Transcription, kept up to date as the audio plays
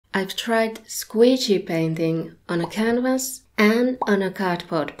I've tried squeegee painting on a canvas and on a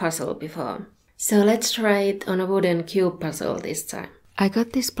cardboard puzzle before. So let's try it on a wooden cube puzzle this time. I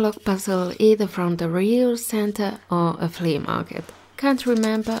got this block puzzle either from the reuse center or a flea market. Can't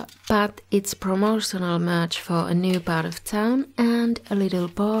remember, but it's promotional merch for a new part of town and a little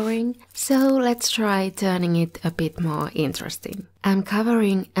boring, so let's try turning it a bit more interesting. I'm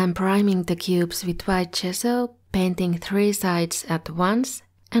covering and priming the cubes with white gesso, painting 3 sides at once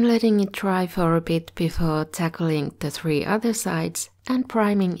and letting it dry for a bit before tackling the 3 other sides and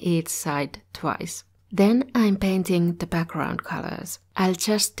priming each side twice. Then I'm painting the background colors. I'll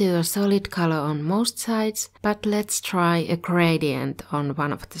just do a solid color on most sides, but let's try a gradient on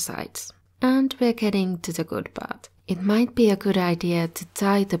one of the sides. And we're getting to the good part. It might be a good idea to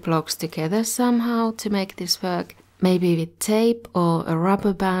tie the blocks together somehow to make this work. Maybe with tape or a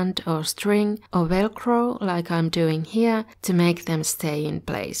rubber band or string or velcro like I'm doing here to make them stay in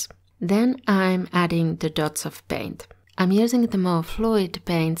place. Then I'm adding the dots of paint. I'm using the more fluid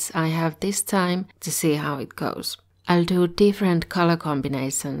paints I have this time to see how it goes. I'll do different color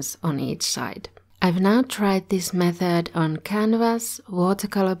combinations on each side. I've now tried this method on canvas,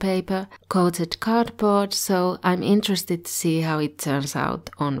 watercolor paper, coated cardboard, so I'm interested to see how it turns out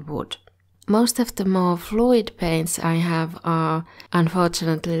on wood. Most of the more fluid paints I have are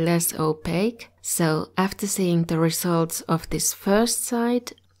unfortunately less opaque, so after seeing the results of this first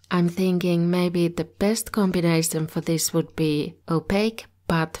side, I'm thinking maybe the best combination for this would be opaque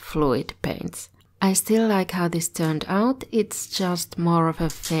but fluid paints. I still like how this turned out, it's just more of a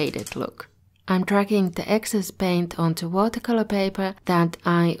faded look. I'm dragging the excess paint onto watercolor paper that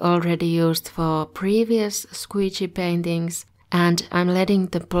I already used for previous squeegee paintings, and I'm letting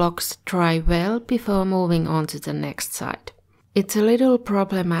the blocks dry well before moving on to the next side. It's a little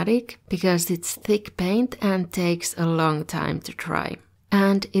problematic because it's thick paint and takes a long time to dry.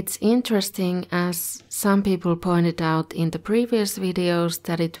 And it's interesting, as some people pointed out in the previous videos,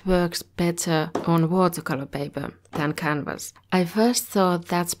 that it works better on watercolor paper than canvas. I first thought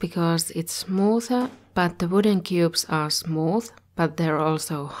that's because it's smoother, but the wooden cubes are smooth, but they're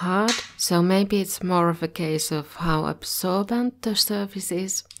also hard, so maybe it's more of a case of how absorbent the surface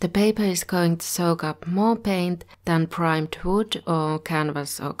is. The paper is going to soak up more paint than primed wood or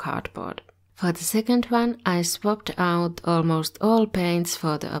canvas or cardboard. For the second one, I swapped out almost all paints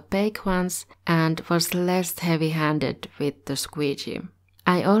for the opaque ones and was less heavy-handed with the squeegee.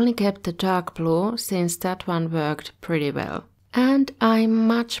 I only kept the dark blue since that one worked pretty well. And I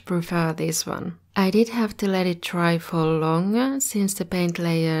much prefer this one. I did have to let it dry for longer since the paint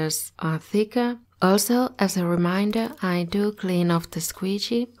layers are thicker. Also, as a reminder, I do clean off the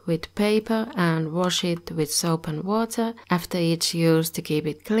squeegee with paper and wash it with soap and water after each use to keep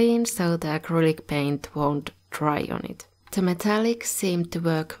it clean so the acrylic paint won't dry on it. The metallics seem to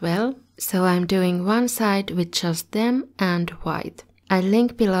work well, so I'm doing one side with just them and white. I'll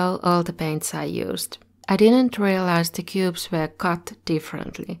link below all the paints I used. I didn't realize the cubes were cut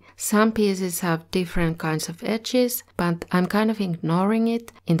differently. Some pieces have different kinds of edges, but I'm kind of ignoring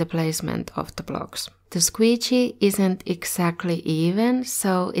it in the placement of the blocks. The squeegee isn't exactly even,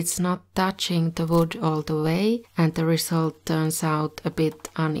 so it's not touching the wood all the way, and the result turns out a bit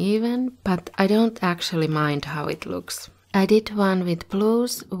uneven, but I don't actually mind how it looks. I did one with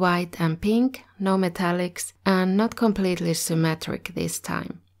blues, white and pink, no metallics, and not completely symmetric this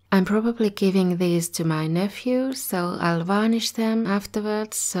time. I'm probably giving these to my nephew, so I'll varnish them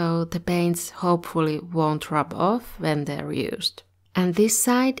afterwards so the paints hopefully won't rub off when they're used. And this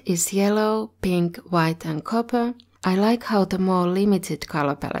side is yellow, pink, white and copper. I like how the more limited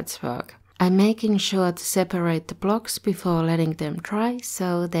color palettes work. I'm making sure to separate the blocks before letting them dry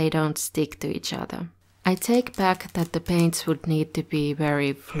so they don't stick to each other. I take back that the paints would need to be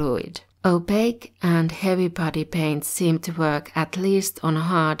very fluid. Opaque and heavy body paints seem to work at least on a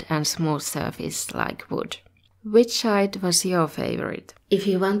hard and smooth surface like wood. Which side was your favorite? If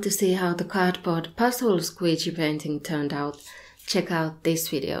you want to see how the cardboard puzzle squeegee painting turned out, check out this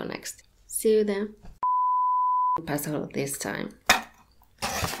video next. See you then. Puzzle this time.